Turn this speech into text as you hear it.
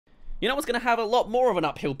You know what's going to have a lot more of an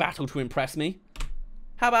uphill battle to impress me?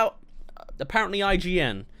 How about, apparently,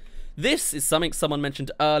 IGN. This is something someone mentioned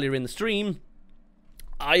earlier in the stream.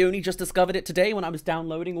 I only just discovered it today when I was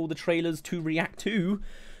downloading all the trailers to react to.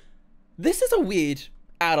 This is a weird,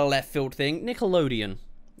 out of left field thing. Nickelodeon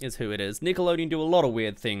is who it is. Nickelodeon do a lot of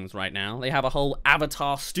weird things right now. They have a whole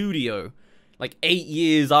Avatar studio, like 8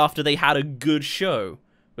 years after they had a good show,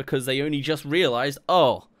 because they only just realized,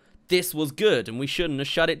 oh, this was good, and we shouldn't have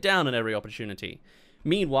shut it down at every opportunity.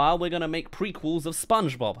 Meanwhile, we're going to make prequels of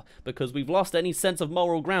Spongebob, because we've lost any sense of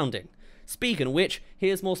moral grounding. Speaking of which,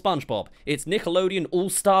 here's more Spongebob. It's Nickelodeon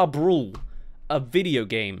All-Star Brawl, a video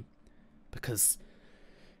game. Because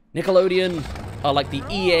Nickelodeon are like the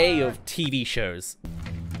EA of TV shows.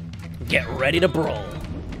 Get ready to brawl.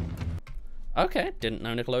 Okay, didn't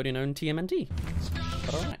know Nickelodeon owned TMNT.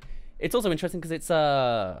 But alright. It's also interesting because it's,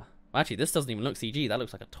 actually, this doesn't even look CG. That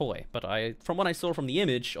looks like a toy. But from what I saw from the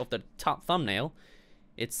image of the top thumbnail,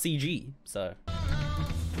 it's CG. So,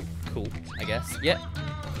 cool, I guess. Yep.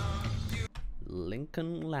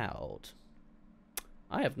 Lincoln Loud.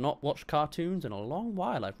 I have not watched cartoons in a long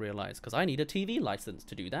while, I've realized, because I need a TV license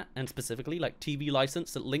to do that. And specifically, like, TV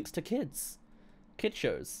license that links to kids. Kid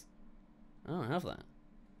shows. I don't have that.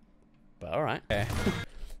 But alright. Okay.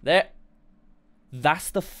 There.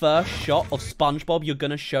 That's the first shot of SpongeBob you're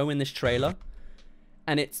gonna show in this trailer.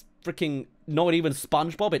 And it's freaking not even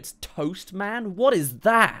SpongeBob, it's Toast Man? What is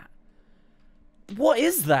that? What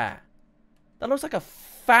is that? That looks like a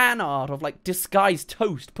fan art of like disguised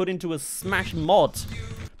toast put into a Smash mod.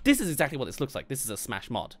 This is exactly what this looks like. This is a Smash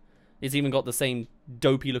mod. It's even got the same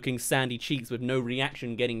dopey looking sandy cheeks with no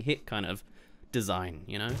reaction getting hit kind of design,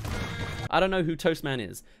 you know? I don't know who Toast Man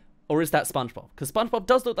is. Or is that SpongeBob? Because SpongeBob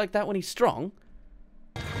does look like that when he's strong.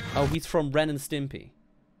 Oh, he's from Ren and Stimpy.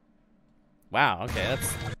 Wow, okay,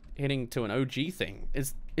 that's hitting to an OG thing.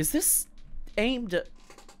 Is this aimed at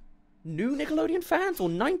new Nickelodeon fans or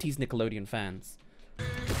 90s Nickelodeon fans?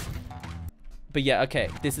 But yeah, okay,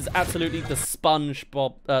 this is absolutely the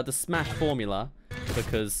SpongeBob, the Smash formula,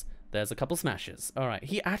 because there's a couple smashes. Alright,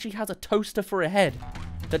 he actually has a toaster for a head.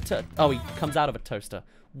 Oh, he comes out of a toaster.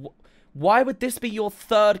 Why would this be your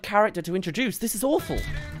third character to introduce? This is awful.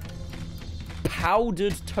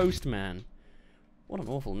 Powdered Toast Man. What an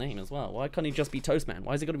awful name as well. Why can't he just be Toast Man?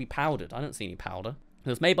 Why is it got to be powdered? I don't see any powder. It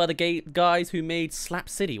was made by the guys who made Slap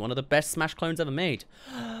City, one of the best Smash clones ever made.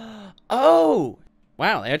 Oh!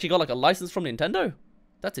 Wow, they actually got like a license from Nintendo?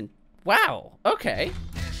 Wow, okay.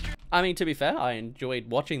 I mean, to be fair, I enjoyed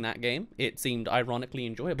watching that game. It seemed ironically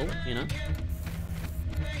enjoyable, you know?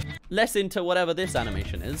 Less into whatever this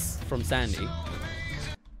animation is from Sandy.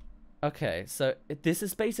 Okay, so this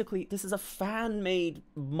is a fan-made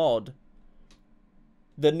mod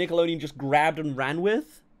that Nickelodeon just grabbed and ran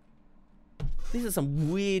with. These are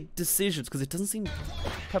some weird decisions because it doesn't seem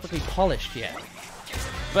perfectly polished yet.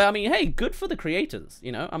 But I mean, hey, good for the creators,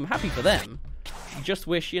 you know? I'm happy for them. Just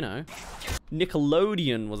wish, you know,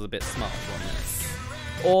 Nickelodeon was a bit smarter on this.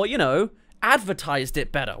 Or, you know, advertised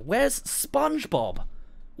it better. Where's SpongeBob?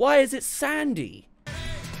 Why is it Sandy?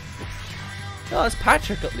 Oh, it's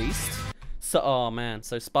Patrick at least. So, oh man,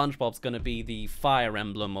 so SpongeBob's gonna be the Fire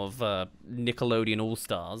Emblem of Nickelodeon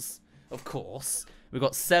All-Stars, of course. We've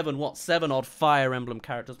got seven odd Fire Emblem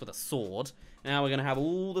characters with a sword. Now we're gonna have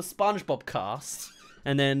all the SpongeBob cast,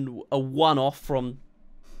 and then a one-off from,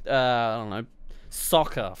 I don't know,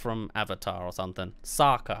 Sokka from Avatar or something.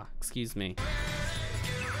 Sokka, excuse me.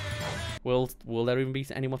 Will there even be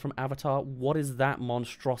anyone from Avatar? What is that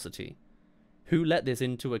monstrosity? Who let this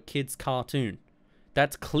into a kid's cartoon?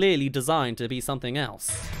 That's clearly designed to be something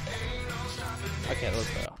else. Okay, let's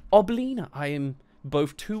go. Oblina. I am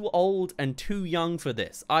both too old and too young for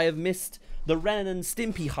this. I have missed the Ren and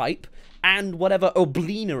Stimpy hype and whatever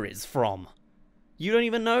Oblina is from. You don't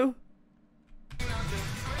even know?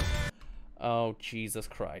 Oh, Jesus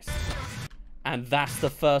Christ. And that's the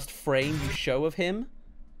first frame you show of him?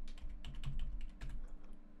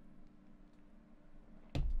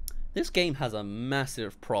 This game has a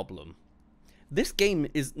massive problem. This game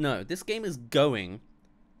is going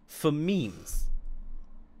for memes.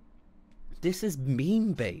 This is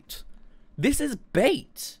meme bait. This is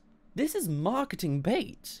bait. This is marketing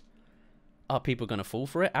bait. Are people going to fall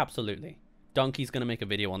for it? Absolutely. Donkey's going to make a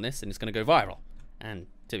video on this and it's going to go viral. And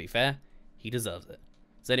to be fair, he deserves it.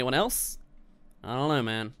 Is anyone else? I don't know,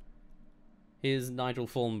 man. Here's Nigel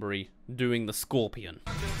Thornberry doing the Scorpion.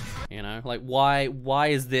 You know, like why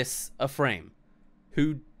is this a frame?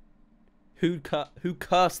 Who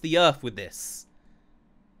cursed the earth with this?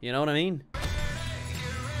 You know what I mean?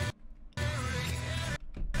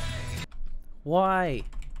 Why?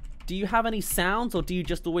 Do you have any sounds, or do you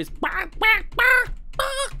just always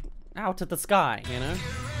out of the sky, you know?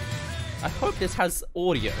 I hope this has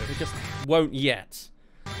audio. It just won't yet.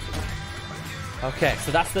 Okay,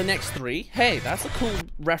 so that's the next 3. Hey, that's a cool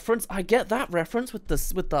reference. I get that reference with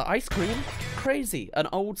the ice cream. Crazy. An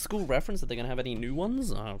old school reference. Are they gonna have any new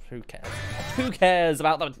ones? Oh, who cares? Who cares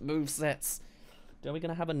about the movesets? Are we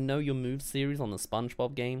gonna have a Know Your Move series on the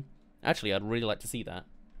Spongebob game? Actually, I'd really like to see that.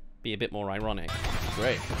 Be a bit more ironic.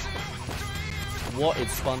 Great. What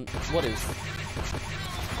is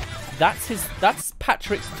that's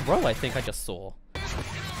Patrick's throw, I think I just saw.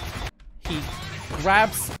 He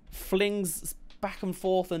grabs, flings back and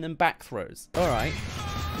forth, and then back throws. Alright.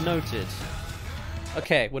 Noted.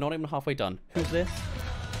 Okay, we're not even halfway done. Who's this?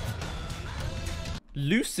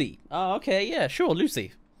 Lucy. Oh, okay, yeah, sure,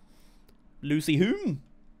 Lucy. Lucy whom?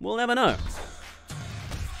 We'll never know.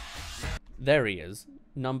 There he is.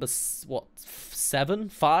 Number, what, 7?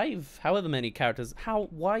 5? However many characters.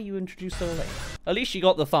 Why are you introduced so late? At least you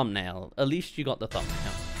got the thumbnail. At least you got the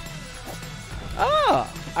thumbnail.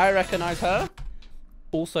 Ah! I recognize her.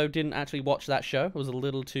 Also, didn't actually watch that show. It was a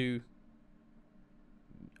little too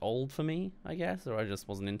old for me, I guess. Or I just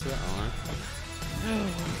wasn't into it. I don't know.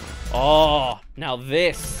 Oh, now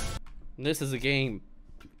this. This is a game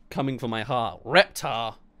coming from my heart.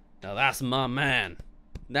 Reptar. Now that's my man.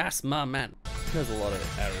 That's my man. There's a lot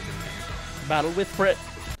of errors in there. Battle with Frit.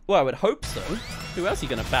 Well, I would hope so. Who else are you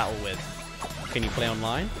going to battle with? Can you play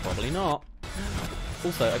online? Probably not.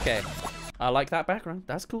 Also, okay. I like that background.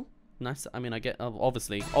 That's cool. Nice. I mean, I get,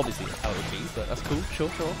 obviously that's how it would be, but that's cool. Sure.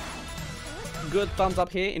 Good thumbs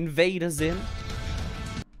up here. Invader Zim.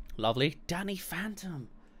 Lovely. Danny Phantom.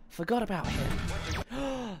 Forgot about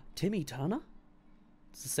him. Timmy Turner?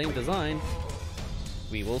 It's the same design.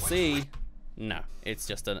 We will see. No, it's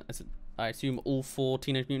just I assume all 4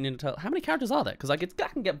 Teenage Mutant Ninja Turtles. How many characters are there? Because I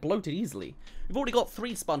can get bloated easily. We've already got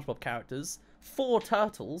 3 SpongeBob characters, 4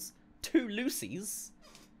 Turtles, 2 Lucys.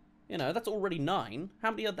 You know, that's already 9.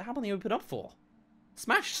 How many open up for?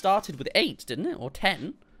 Smash started with 8, didn't it? Or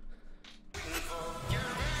 10?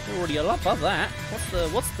 We're already a lot above that.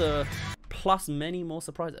 What's the plus many more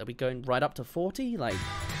surprises? Are we going right up to 40? Like, you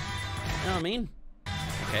know what I mean?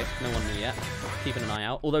 Okay, no one knew yet. Keeping an eye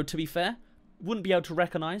out. Although, to be fair, wouldn't be able to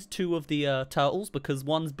recognize 2 of the turtles because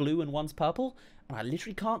one's blue and one's purple, and I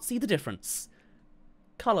literally can't see the difference.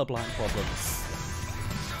 Colorblind problems.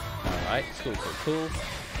 Alright, cool.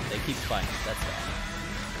 They keep fighting, that's fair.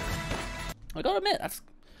 I gotta admit,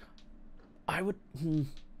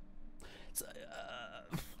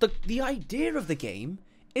 the idea of the game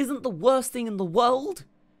isn't the worst thing in the world.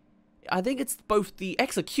 I think it's both the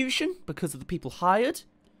execution, because of the people hired,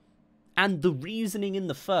 and the reasoning in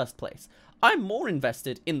the first place. I'm more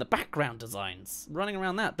invested in the background designs, running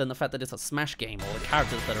around that, than the fact that it's a Smash game or the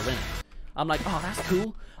characters that are in it. I'm like, oh, that's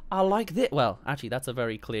cool. I like this. Well, actually, that's a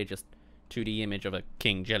very clear, just 2D image of a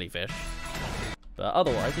king jellyfish. But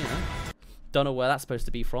otherwise, you know, don't know where that's supposed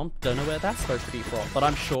to be from. Don't know where that's supposed to be from. But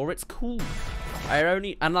I'm sure it's cool.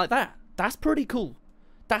 And like that. That's pretty cool.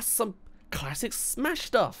 That's some classic Smash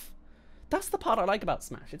stuff. That's the part I like about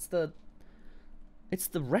Smash. It's the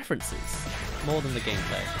references more than the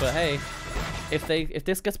gameplay. But hey, if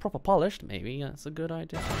this gets proper polished, maybe that's a good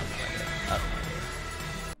idea.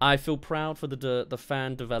 I feel proud for the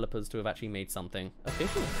fan developers to have actually made something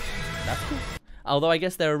official. That's cool. Although I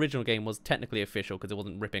guess their original game was technically official because it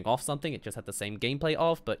wasn't ripping off something, it just had the same gameplay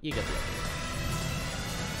of, but you get the idea.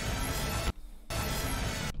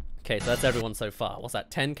 Okay, so that's everyone so far. What's that,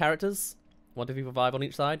 10 characters? 1, 2, 3, 4, 5 on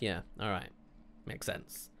each side? Yeah, alright. Makes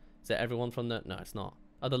sense. Is it everyone from the... No, it's not.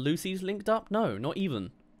 Are the Lucys linked up? No, not even.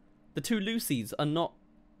 The 2 Lucys are not...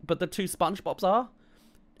 But the 2 SpongeBobs are?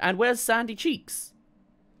 And where's Sandy Cheeks?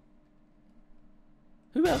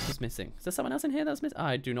 Who else is missing? Is there someone else in here that's missing?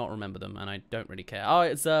 I do not remember them, and I don't really care. Oh,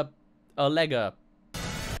 it's Lega.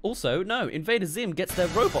 Also, no, Invader Zim gets their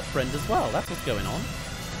robot friend as well. That's what's going on.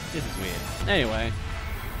 This is weird. Anyway.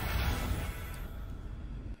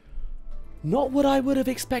 Not what I would have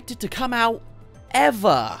expected to come out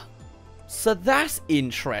ever. So that's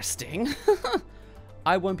interesting.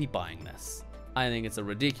 I won't be buying this. I think it's a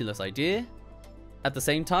ridiculous idea. At the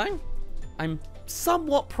same time, I'm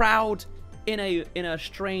somewhat proud in a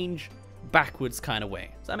strange, backwards kind of way.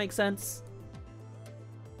 Does that make sense?